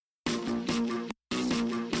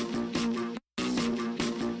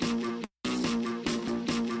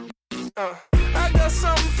I got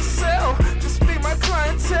something for sale. Just be my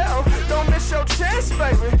clientele. Don't miss your chance,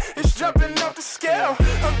 baby. It's jumping off the scale.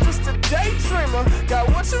 I'm just a daydreamer. Got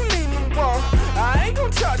what you need and want. I ain't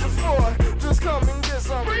gonna charge you for it. Just come and get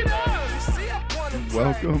some.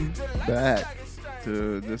 Welcome back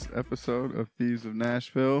to this episode of Thieves of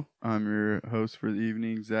Nashville. I'm your host for the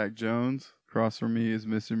evening, Zach Jones. Across from me is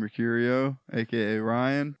Mr. Mercurio, a.k.a.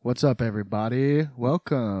 Ryan. What's up, everybody?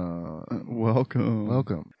 Welcome.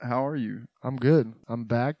 Welcome. How are you? I'm good. I'm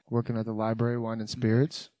back working at the library, Wine and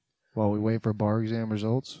Spirits, while we wait for bar exam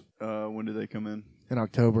results When did they come in? in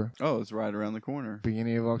October. Oh, it's right around the corner.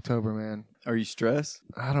 Beginning of October, man. Are you stressed?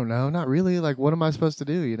 I don't know. Not really. Like, what am I supposed to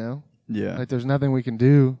do, you know? Yeah. Like, there's nothing we can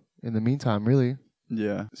do in the meantime, really.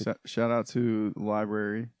 Yeah. Shout out to the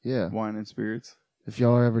library, Yeah. Wine and Spirits. If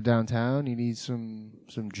y'all are ever downtown, you need some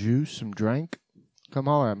juice, some drink, come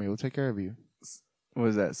holler at me. We'll take care of you. What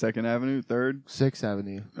is that, 2nd Avenue, 3rd? 6th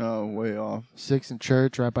Avenue. Oh, way off. 6th and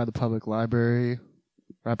Church, right by the public library,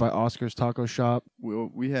 right by Oscar's Taco Shop. We're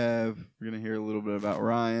going to hear a little bit about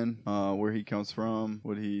Ryan, where he comes from,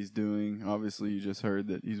 what he's doing. Obviously, you just heard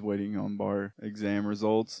that he's waiting on bar exam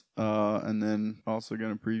results. And then also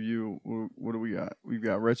going to preview, what do we got? We've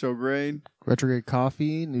got Retrograde. Retrograde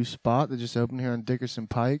Coffee, new spot that just opened here on Dickerson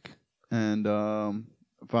Pike. And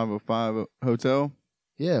 505 Hotel.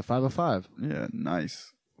 Yeah, 505. Yeah,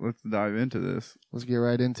 nice. Let's dive into this. Let's get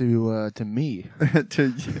right into to me.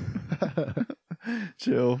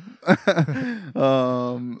 Chill.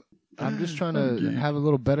 I'm just trying to have a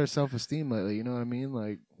little better self-esteem lately, you know what I mean?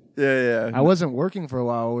 Like, yeah. I wasn't working for a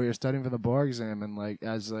while while we were studying for the bar exam, and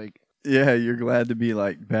yeah, you're glad to be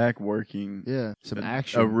like back working. Yeah, some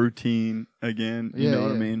action. A routine again, you know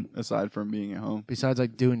what I yeah. mean? Aside from being at home. Besides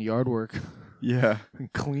like doing yard work Yeah.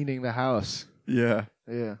 and cleaning the house. Yeah.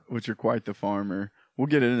 Yeah. Which you're quite the farmer. We'll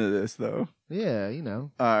get into this though. Yeah, you know.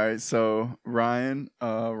 All right, so Ryan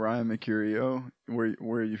Mercurio, where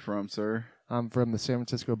are you from, sir? I'm from the San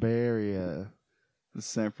Francisco Bay Area. The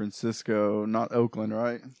San Francisco, not Oakland,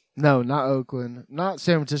 right? No, not Oakland. Not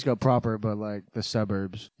San Francisco proper, but like the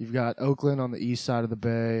suburbs. You've got Oakland on the east side of the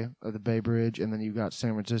Bay Bridge, and then you've got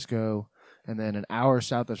San Francisco, and then an hour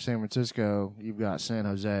south of San Francisco, you've got San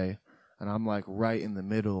Jose. And I'm like right in the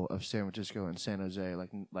middle of San Francisco and San Jose,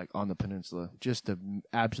 like on the peninsula, just the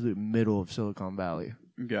absolute middle of Silicon Valley.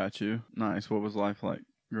 Got you. Nice. What was life like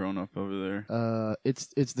growing up over there?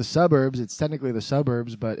 It's the suburbs. It's technically the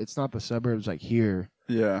suburbs, but it's not the suburbs like here.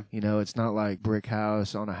 Yeah. You know, it's not like brick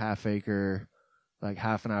house on a half acre, like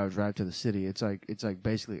half an hour drive to the city. It's like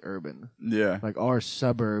basically urban. Yeah. Like our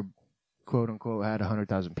suburb, quote unquote, had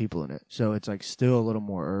 100,000 people in it, so it's like still a little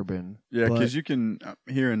more urban. Yeah, because you can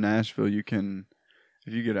here in Nashville, you can,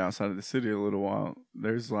 if you get outside of the city a little while,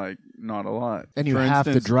 there's like not a lot, and you have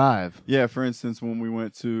to drive. Yeah, for instance, when we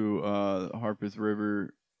went to Harpeth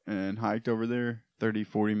River and hiked over there,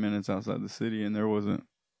 30-40 minutes outside the city, and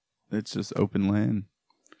it's just open land.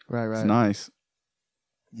 Right. It's nice.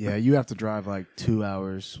 Yeah, you have to drive like 2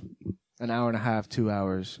 hours, an hour and a half, 2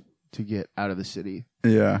 hours to get out of the city.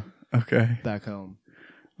 Yeah. Okay. Back home.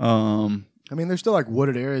 I mean, there's still like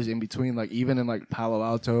wooded areas in between, like even in like Palo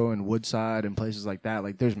Alto and Woodside and places like that.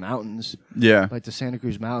 Like there's mountains. Yeah. Like the Santa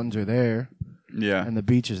Cruz Mountains are there. Yeah. And the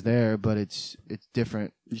beach is there, but it's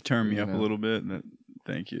different. You turn me up a little bit.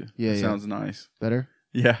 Thank you. Yeah. Sounds nice. Better?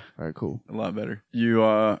 Yeah. All right, cool. A lot better. You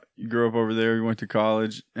grew up over there. You went to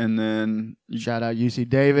college, and then shout out UC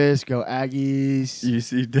Davis. Go Aggies.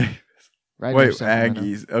 UC Davis. Right. Wait,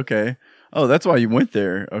 Aggies. Okay. Oh, that's why you went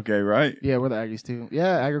there. Okay, right? Yeah, we're the Aggies too.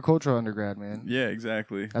 Yeah, agricultural undergrad, man. Yeah,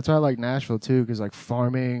 exactly. That's why I like Nashville too, because like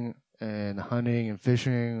farming and hunting and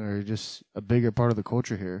fishing are just a bigger part of the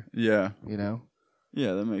culture here. Yeah. You know?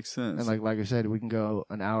 Yeah, that makes sense. And like I said, we can go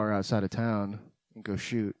an hour outside of town and go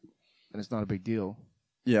shoot, and it's not a big deal.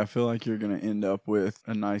 Yeah, I feel like you're going to end up with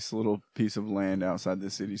a nice little piece of land outside the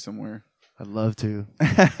city somewhere. I'd love to.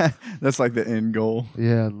 That's like the end goal.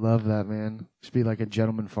 Yeah, I'd love that, man. Just be like a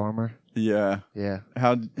gentleman farmer. Yeah. Yeah.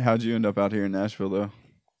 How'd you end up out here in Nashville, though?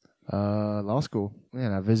 Law school.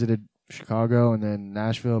 Man, I visited Chicago and then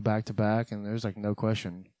Nashville back to back, and there's like no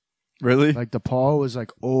question. Really? Like DePaul was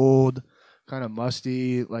like old, kind of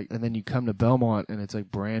musty, like, and then you come to Belmont and it's like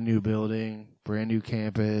brand new building, brand new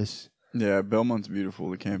campus. Yeah, Belmont's beautiful,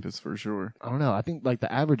 the campus, for sure. I don't know. I think like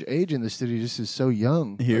the average age in the city just is so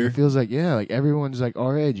young. Here? Like, it feels like, yeah, like everyone's like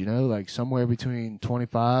our age, you know, like somewhere between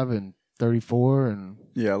 25 and 34 and...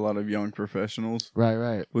 Yeah, a lot of young professionals.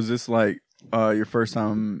 Right. Was this like your first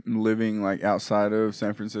time living like outside of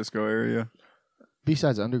San Francisco area?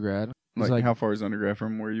 Besides undergrad. Like how far is undergrad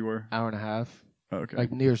from where you were? Hour and a half. Okay.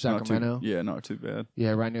 like near Not Sacramento. not too bad.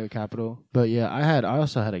 Yeah, right near the capital. But yeah, I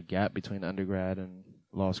also had a gap between undergrad and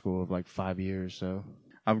law school of like 5 years. So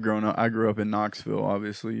I grew up in Knoxville,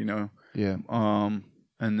 obviously, yeah,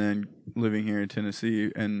 and then living here in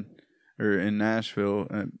Tennessee or in Nashville,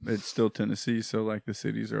 it's still Tennessee, so like the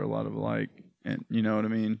cities are a lot of alike, and you know what I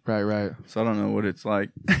mean. right. So I don't know what it's like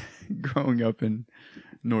growing up in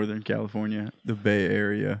Northern California, the Bay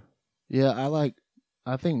Area. Yeah,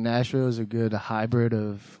 I think Nashville is a good hybrid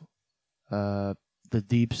of the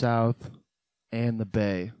Deep South and the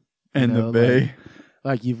Bay. And the Bay.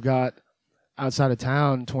 Like you've got outside of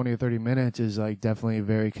town, 20 or 30 minutes is like definitely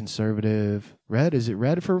very conservative. Red, is it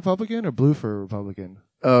red for Republican or blue for Republican?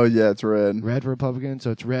 Oh, yeah, it's red. Red for Republican,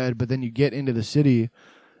 so it's red. But then you get into the city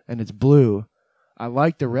and it's blue. I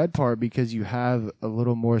like the red part because you have a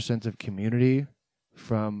little more sense of community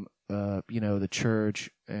from, the church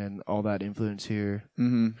and all that influence here.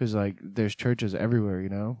 Mm-hmm. Because, like, there's churches everywhere,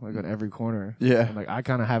 like on every corner. Yeah. And, like, I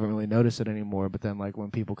kind of haven't really noticed it anymore. But then, like,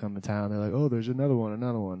 when people come to town, they're like, oh, there's another one.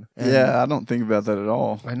 And yeah, I don't think about that at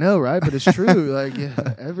all. I know, right? But it's true. Like,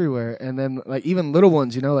 yeah, everywhere. And then, like, even little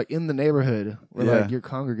ones, like, in the neighborhood where, Yeah. like, your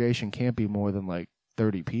congregation can't be more than, like,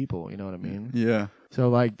 30 people. You know what I mean? Yeah. So,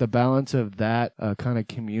 like, the balance of that kind of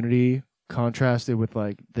community contrasted with,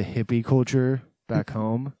 like, the hippie culture back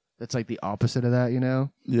home, that's, like, the opposite of that,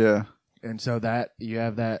 Yeah. And so that you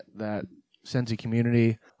have that sense of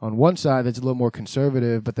community on one side that's a little more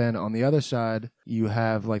conservative, but then on the other side, you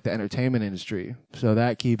have, like, the entertainment industry. So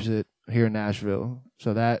that keeps it here in Nashville.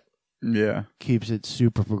 So that keeps it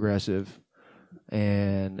super progressive.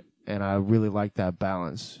 And I really like that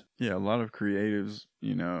balance. Yeah, a lot of creatives,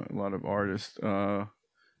 a lot of artists,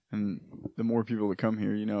 and the more people that come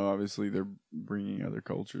here, obviously they're bringing other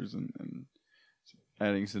cultures and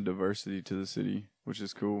adding some diversity to the city, which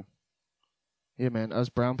is cool. Yeah, man, us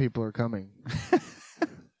brown people are coming.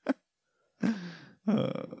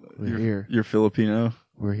 We're here. You're Filipino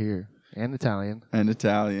We're here. And Italian. and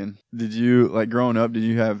Italian. Did you, like, growing up, did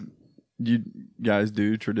you guys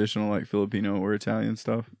do traditional, like, Filipino or Italian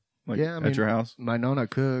stuff? Like, Yeah, I at mean- your house? My nonna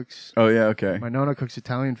cooks. Oh, yeah, okay. My nonna cooks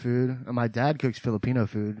Italian food. And my dad cooks Filipino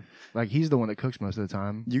food. Like, he's the one that cooks most of the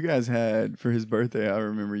time. You guys had, for his birthday, I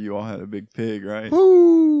remember you all had a big pig, right?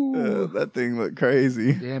 Woo! That thing looked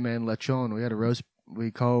crazy. Yeah, man, lechon. We had a roast.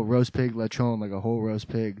 We call roast pig lechon, like a whole roast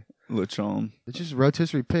pig. Lechon. It's just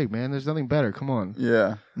rotisserie pig, man. There's nothing better. Come on.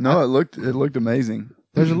 Yeah. No, it looked amazing.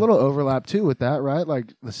 There's a little overlap too with that, right?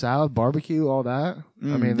 Like the salad, barbecue, all that. I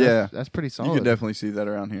mean, yeah. that's pretty solid. You could definitely see that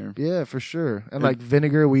around here. Yeah, for sure. And like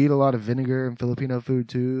vinegar, we eat a lot of vinegar in Filipino food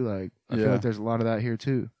too. Like I feel Yeah. like there's a lot of that here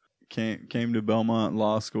too. Came to Belmont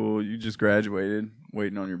Law School. You just graduated,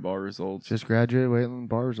 waiting on your bar results. Just graduated, waiting on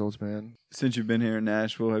bar results, man. Since you've been here in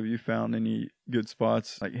Nashville, have you found any good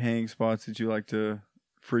spots, like hang spots that you like to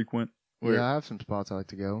frequent? Yeah, I have some spots I like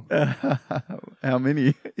to go. How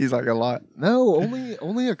many? He's like, a lot. No,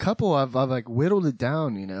 only a couple. I've like whittled it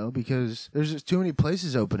down, because there's just too many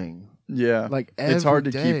places opening. Yeah. Like it's hard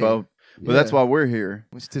to every keep day. up. But that's Yeah. why we're here.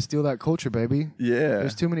 It's to steal that culture, baby. Yeah.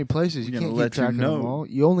 There's too many places. You We're can't gonna keep let track you of them know. all.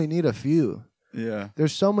 You only need a few. Yeah.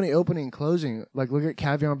 There's so many opening and closing. Like, look at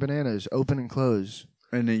Caviar and Bananas, open and close.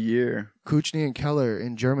 In a year. Kuchny and Keller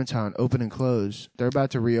in Germantown, open and close. They're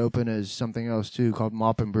about to reopen as something else, too, called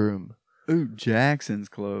Mop and Broom. Ooh, Jackson's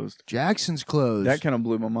closed. Jackson's closed. That kind of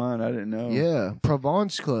blew my mind. I didn't know. Yeah.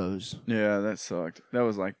 Provence closed. Yeah, that sucked. That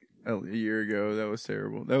was like a year ago. That was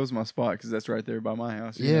terrible. That was my spot because that's right there by my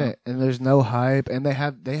house. you Yeah, know? and there's no hype. And they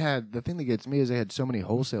had the thing that gets me is they had so many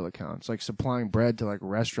wholesale accounts, like supplying bread to like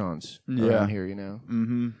restaurants Yeah. around here,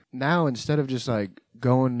 Mm-hmm. Now instead of just like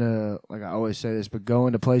going to, like I always say this, but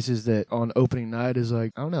going to places that on opening night is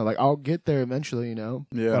like, I don't know, like I'll get there eventually, Yeah.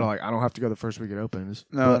 but like I don't have to go the first week it opens.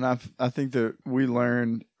 No, But- and I think that we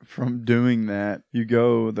learned from doing that. You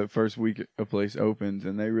go the first week a place opens,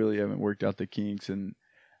 and they really haven't worked out the kinks and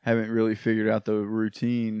haven't really figured out the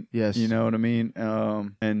routine. Yes. You know what I mean?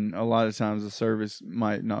 And a lot of times the service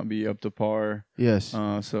might not be up to par. Yes.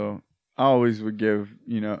 So I always would give,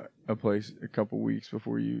 a place a couple weeks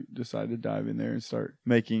before you decide to dive in there and start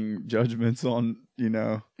making judgments on,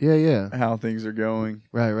 Yeah. how things are going.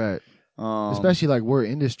 Right. Especially like we're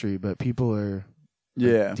industry, but people are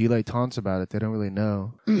yeah. dilettantes about it. They don't really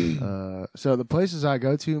know. So the places I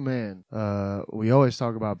go to, man, we always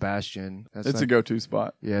talk about Bastion. That's It's like, a go-to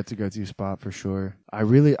spot. yeah, it's a go-to spot for sure. I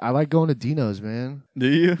like going to Dino's, man. Do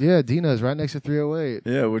you? Yeah, Dino's right next to 308.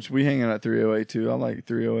 Yeah, which we hang out at 308 too. I like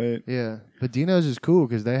 308. Yeah, but Dino's is cool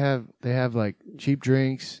because they have like cheap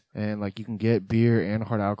drinks. and like you can get beer and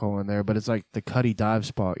hard alcohol in there, but it's like the Cuddy dive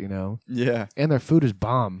spot, you know. Yeah. And their food is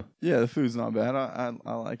bomb. Yeah, the food's not bad.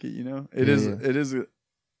 I like it, you know.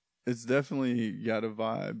 It's definitely got a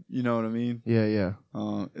vibe, you know what I mean? Yeah.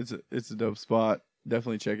 It's a dope spot.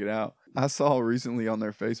 Definitely check it out. I saw recently on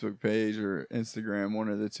their Facebook page or Instagram, one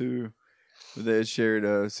of the two, they had shared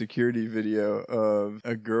a security video of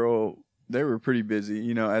a girl. They were pretty busy,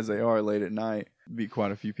 you know, as they are late at night. Be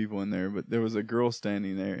quite a few people in there, but there was a girl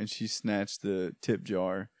standing there, and she snatched the tip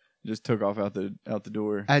jar, just took off out the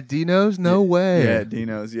door. At Dino's? No way. Yeah, at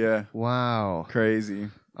Dino's. Yeah, wow, crazy.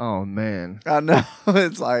 Oh man, I know.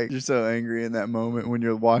 It's like you're so angry in that moment when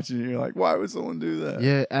you're watching. You're like, why would someone do that?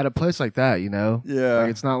 Yeah, at a place like that, you know. Yeah,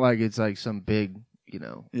 like, it's not like it's like some big, you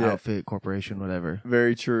know, outfit, corporation, whatever.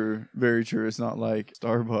 Very true. Very true. It's not like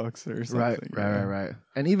Starbucks or something. Right.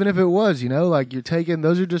 And even if it was, you know, like you're taking,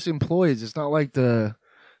 those are just employees. It's not like the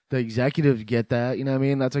executives get that. You know what I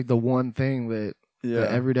mean? That's like the one thing that the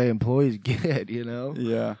everyday employees get. You know?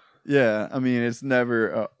 Yeah. Yeah, I mean, it's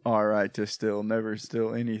never all right to steal. Never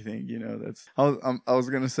steal anything. You know, that's. I was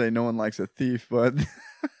gonna say no one likes a thief, but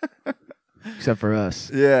except for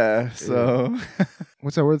us. Yeah. So,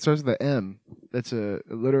 what's that word that starts with the M? That's a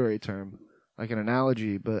literary term, like an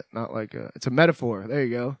analogy, but not like a. It's a metaphor. There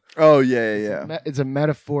you go. Oh yeah. It's a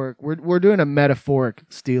metaphoric. We're doing a metaphoric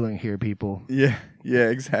stealing here, people. Yeah.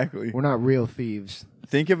 Exactly. We're not real thieves.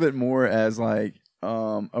 Think of it more as like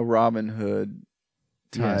a Robin Hood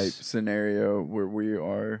type scenario where we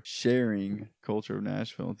are sharing culture of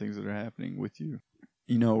Nashville and things that are happening with you.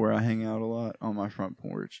 You know where I hang out a lot? On my front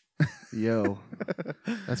porch. Yo.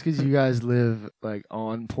 That's because you guys live like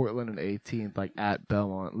on Portland and 18th, like at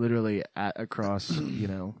Belmont, literally across, you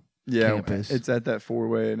know, campus. It's at that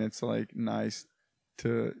 4-way and it's like nice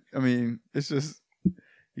to, I mean, it's just,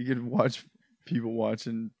 you could watch people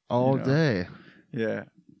watching all day. Yeah.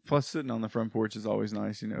 Plus sitting on the front porch is always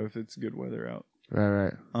nice, you know, if it's good weather out.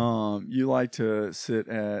 Right. You like to sit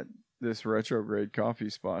at this Retrograde coffee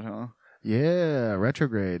spot, huh? Yeah,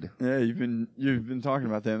 Retrograde. Yeah, you've been talking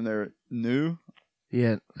about them. They're new.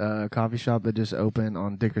 Yeah, a coffee shop that just opened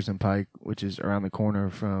on Dickerson Pike, which is around the corner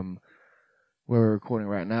from where we're recording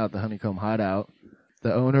right now at the Honeycomb Hideout.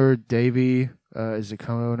 The owner, Davey, is a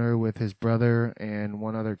co-owner with his brother and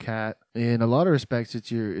one other cat. In a lot of respects,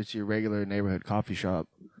 it's your regular neighborhood coffee shop.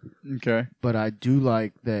 Okay. But I do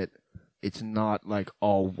like that it's not like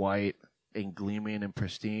all white and gleaming and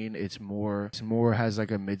pristine. It's more has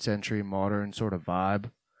like a mid-century modern sort of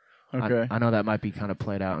vibe. Okay. I know that might be kind of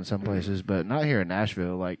played out in some places, but not here in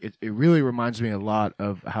Nashville. Like it really reminds me a lot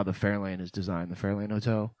of how the Fairlane is designed, the Fairlane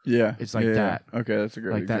Hotel. Yeah. It's like that. Okay, that's a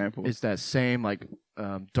great like example. It's that same like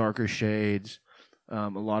darker shades, a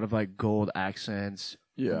lot of like gold accents.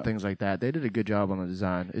 Yeah. Things like that. They did a good job on the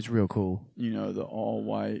design. It's real cool. You know, the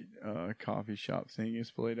all-white coffee shop thing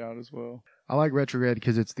is played out as well. I like Retrograde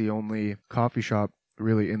because it's the only coffee shop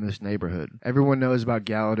really in this neighborhood. Everyone knows about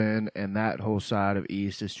Gallatin, and that whole side of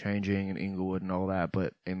East is changing, and Inglewood and all that.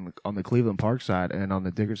 But on the Cleveland Park side and on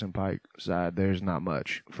the Dickerson Pike side, there's not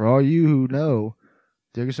much. For all you who know,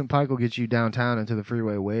 Dickerson Pike will get you downtown into the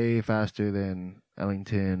freeway way faster than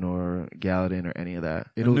Ellington or Gallatin or any of that.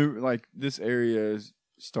 This area is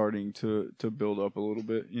starting to build up a little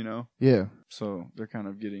bit, you know? Yeah. So they're kind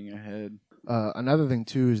of getting ahead. Another thing,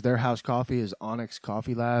 too, is their house coffee is Onyx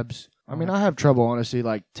Coffee Labs. I mean, I have trouble, honestly,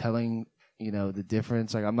 like, telling, you know, the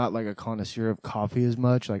difference. Like, I'm not, like, a connoisseur of coffee as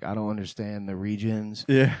much. Like, I don't understand the regions.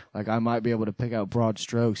 Yeah. Like, I might be able to pick out broad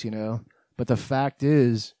strokes, you know? But the fact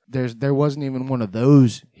is, there wasn't even one of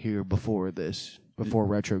those here before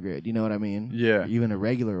Retrograde. You know what I mean? Yeah. Even a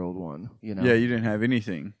regular old one, you know? Yeah, you didn't have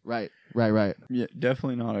anything. Right. Yeah,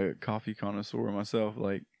 definitely not a coffee connoisseur myself.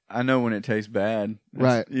 Like, I know when it tastes bad.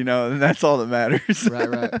 Right. You know, and that's all that matters.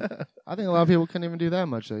 Right. I think a lot of people can't even do that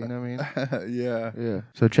much, though. You know what I mean? Yeah.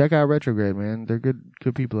 So check out Retrograde, man. They're good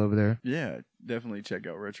people over there. Yeah, definitely check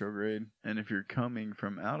out Retrograde. And if you're coming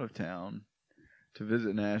from out of town to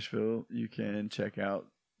visit Nashville, you can check out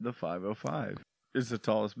the 505. It's the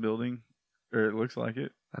tallest building, or it looks like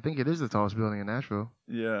it. I think it is the tallest building in Nashville.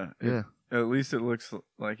 Yeah. At least it looks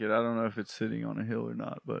like it. I don't know if it's sitting on a hill or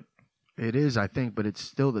not, but it is, I think, but it's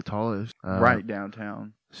still the tallest. Right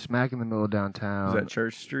downtown. Smack in the middle of downtown. Is that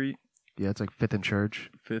Church Street? Yeah, it's like 5th and Church.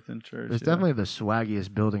 5th and Church. It's definitely the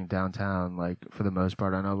swaggiest building downtown, like, for the most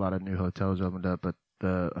part. I know a lot of new hotels opened up, but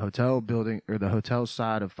the hotel building, or the hotel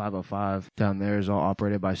side of 505 down there is all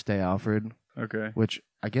operated by Stay Alfred. Okay. Which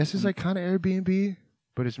I guess is like kind of Airbnb.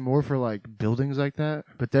 but it's more for like buildings like that.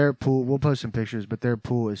 But their pool, we'll post some pictures, but their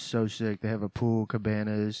pool is so sick. They have a pool,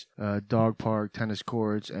 cabanas, dog park, tennis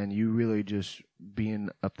courts, and you really just being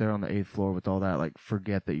up there on the 8th floor with all that, like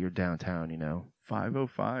forget that you're downtown, you know.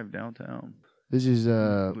 505 downtown. This is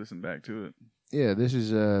Listen back to it. yeah, this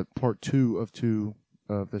is part 2 of 2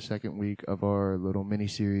 of the second week of our little mini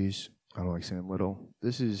series. I don't like saying little.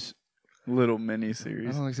 This is Little mini I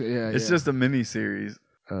series. don't like saying, yeah, It's yeah. just a mini series.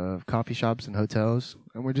 Of coffee shops and hotels,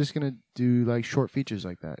 and we're just gonna do like short features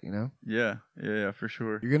like that, you know. Yeah, for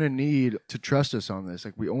sure. You're gonna need to trust us on this.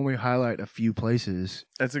 Like, we only highlight a few places.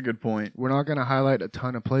 That's a good point. We're not gonna highlight a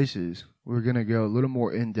ton of places. We're gonna go a little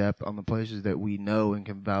more in depth on the places that we know and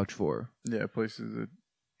can vouch for. Yeah, places that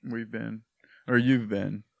we've been or you've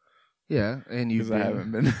been. Yeah, and you've Because I been.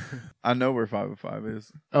 haven't been. I know where 505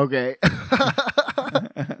 is. Okay.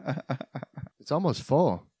 It's almost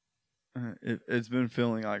fall. It's been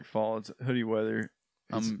feeling like fall. It's hoodie weather.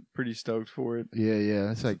 It's- I'm pretty stoked for it.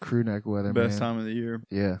 Yeah. It's like crew neck weather, Best man. time of the year.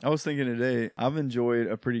 Yeah. I was thinking today, I've enjoyed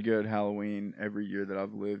a pretty good Halloween every year that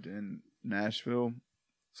I've lived in Nashville.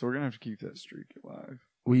 So we're going to have to keep that streak alive.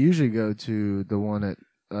 We usually go to the one at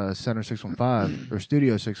Center 615 or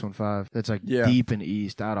Studio 615. That's like Yeah. deep in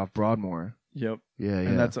East, out off Broadmoor. Yep. Yeah.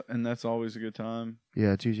 And that's always a good time.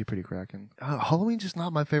 Yeah, it's usually pretty cracking. Halloween's just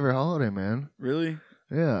not my favorite holiday, man. Really?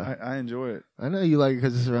 Yeah. I enjoy it. I know you like it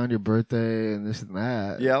because it's around your birthday and this and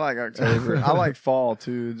that. Yeah, I like October. I like fall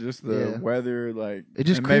too. Just the Yeah. weather, like It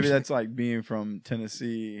just and maybe creeps- that's like being from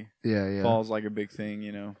Tennessee. Yeah. Fall's like a big thing,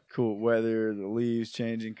 you know. Cool weather, the leaves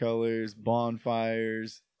changing colors,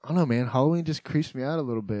 bonfires. I don't know, man. Halloween just creeps me out a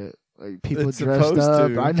little bit. Like, people It's dressed supposed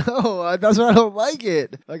up. to. I know. That's why I don't like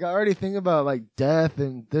it. Like, I already think about, like, death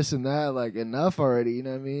and this and that, like, enough already. You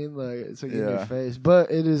know what I mean? Like, it's like in your Yeah. face. But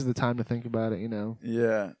it is the time to think about it, you know?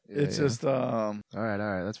 Yeah, it's yeah. just All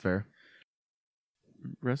right. That's fair.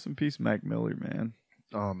 rest in peace, Mac Miller, man.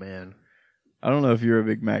 Oh, man. I don't know if you're a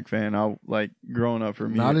big Mac fan. I like growing up for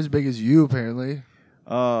me. Not as big as you, apparently.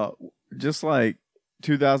 Just like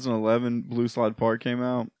 2011, Blue Slide Park came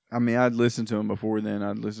out. I mean, I'd listened to him before then.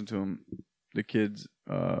 I'd listened to him, the kids'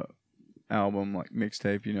 album, like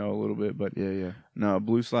mixtape, you know, a little bit. But Yeah. no,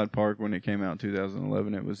 Blue Slide Park, when it came out in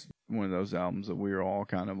 2011, it was one of those albums that we were all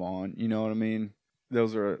kind of on. You know what I mean?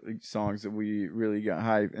 Those are like, songs that we really got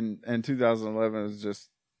hype. And 2011 was just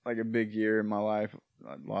like a big year in my life.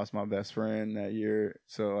 I lost my best friend that year.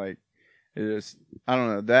 So, like, it is, I don't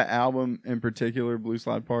know, that album in particular, Blue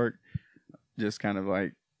Slide Park, just kind of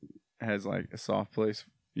like has like a soft place,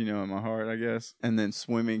 you know, in my heart, I guess. And then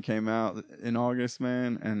Swimming came out in August,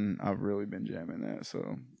 man, and I've really been jamming that.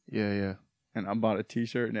 So, Yeah. and I bought a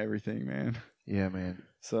T-shirt and everything, man. Yeah, man.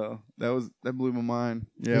 So that blew my mind.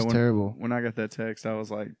 Yeah, It's terrible. when I got that text, I was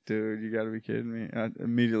like, dude, you got to be kidding me. I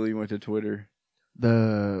immediately went to Twitter.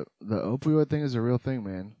 The opioid thing is a real thing,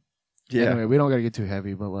 man. Yeah. Anyway, we don't got to get too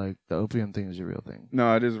heavy, but, like, the opium thing is a real thing.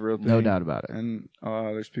 No, it is a real thing. No doubt about it. And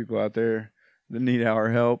there's people out there that need our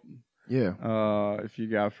help. Yeah. If you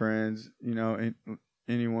got friends, you know,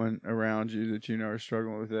 anyone around you that you know are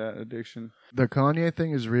struggling with that addiction. The Kanye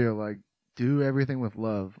thing is real. Like, do everything with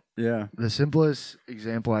love. Yeah. The simplest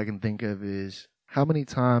example I can think of is, how many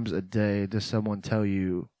times a day does someone tell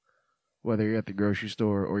you, whether you're at the grocery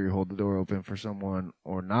store or you hold the door open for someone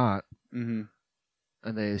or not, Mm-hmm.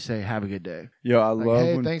 and they say, have a good day. Yo, I Like, love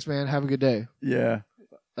hey, when. thanks, man. Have a good day. Yeah.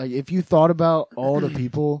 Like, if you thought about all the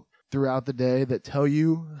people throughout the day that tell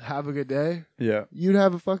you, have a good day, Yeah. you'd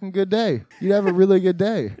have a fucking good day. You'd have a really good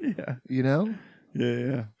day, Yeah. you know?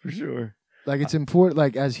 Yeah. For sure. Like, it's important.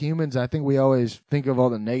 Like, as humans, I think we always think of all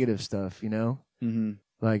the negative stuff, you know? Mm-hmm.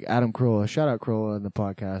 Like Adam Carolla, shout out Carolla in the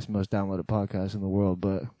podcast, most downloaded podcast in the world.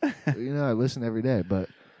 But you know, I listen every day. But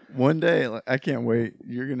One day, like, I can't wait.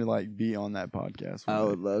 You're gonna like be on that podcast. one I day.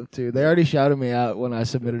 would love to. They already shouted me out when I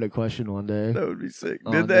submitted a question one day. That would be sick.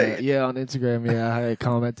 On Did they? yeah, on Instagram. Yeah, I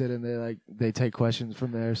commented and they take questions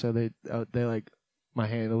from there. So they like my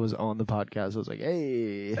handle was on the podcast. I was like,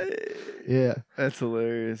 hey, Hey, yeah. that's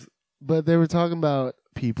hilarious. But they were talking about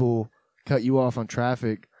people cut you off on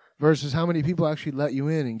traffic versus how many people actually let you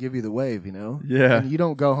in and give you the wave. You know. Yeah. And you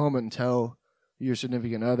don't go home and tell your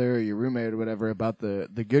significant other or your roommate or whatever about the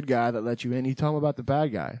good guy that let you in. You tell them about the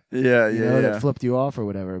bad guy, Yeah. you Yeah. know, Yeah. that flipped you off or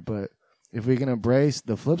whatever. But if we can embrace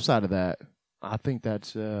the flip side of that, I think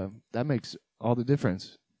that's that makes all the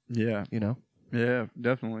difference, Yeah. you know? Yeah,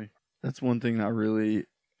 definitely. That's one thing I really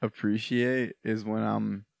appreciate is when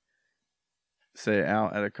I'm, say,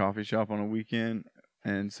 out at a coffee shop on a weekend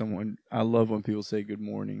and I love when people say good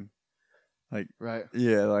morning. Like, Right.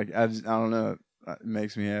 yeah, like, I don't know. It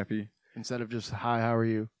makes me happy. Instead of just, hi, how are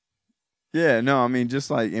you? Yeah, no, I mean, just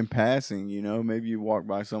like in passing, you know, maybe you walk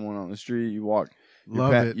by someone on the street,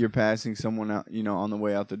 Love it. you're passing someone out, you know, on the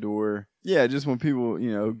way out the door. Yeah, just when people,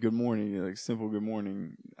 you know, good morning, like simple good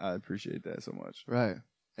morning, I appreciate that so much. Right.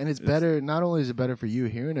 And it's better. Not only is it better for you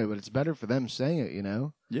hearing it, but it's better for them saying it. You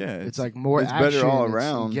know. Yeah, It's like more. it's action, better all it's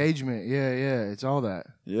around. engagement. Yeah, yeah. It's all that.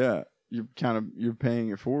 Yeah, you're paying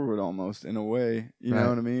it forward almost in a way. You Right. know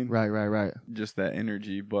what I mean? Right. Just that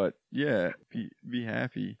energy, but yeah, be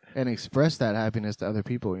happy. And express that happiness to other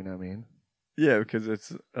people. You know what I mean? Yeah, because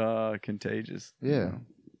it's contagious. you Yeah. know.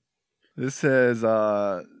 This says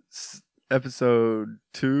episode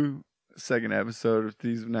 2, second episode of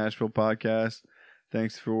Thieves of Nashville podcast.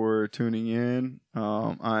 Thanks for tuning in.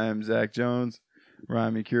 I am Zach Jones.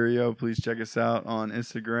 Ryan Mercurio. Please check us out on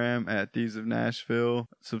Instagram at Thieves of Nashville.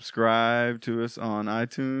 Subscribe to us on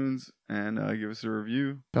iTunes and give us a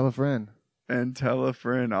review. Tell a friend. And tell a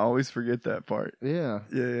friend. I always forget that part. Yeah.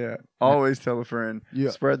 Yeah. Always tell a friend.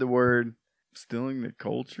 Yeah. Spread the word. Stealing the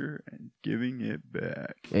culture and giving it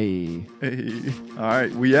back. Hey. Hey. All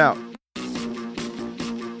right. We out.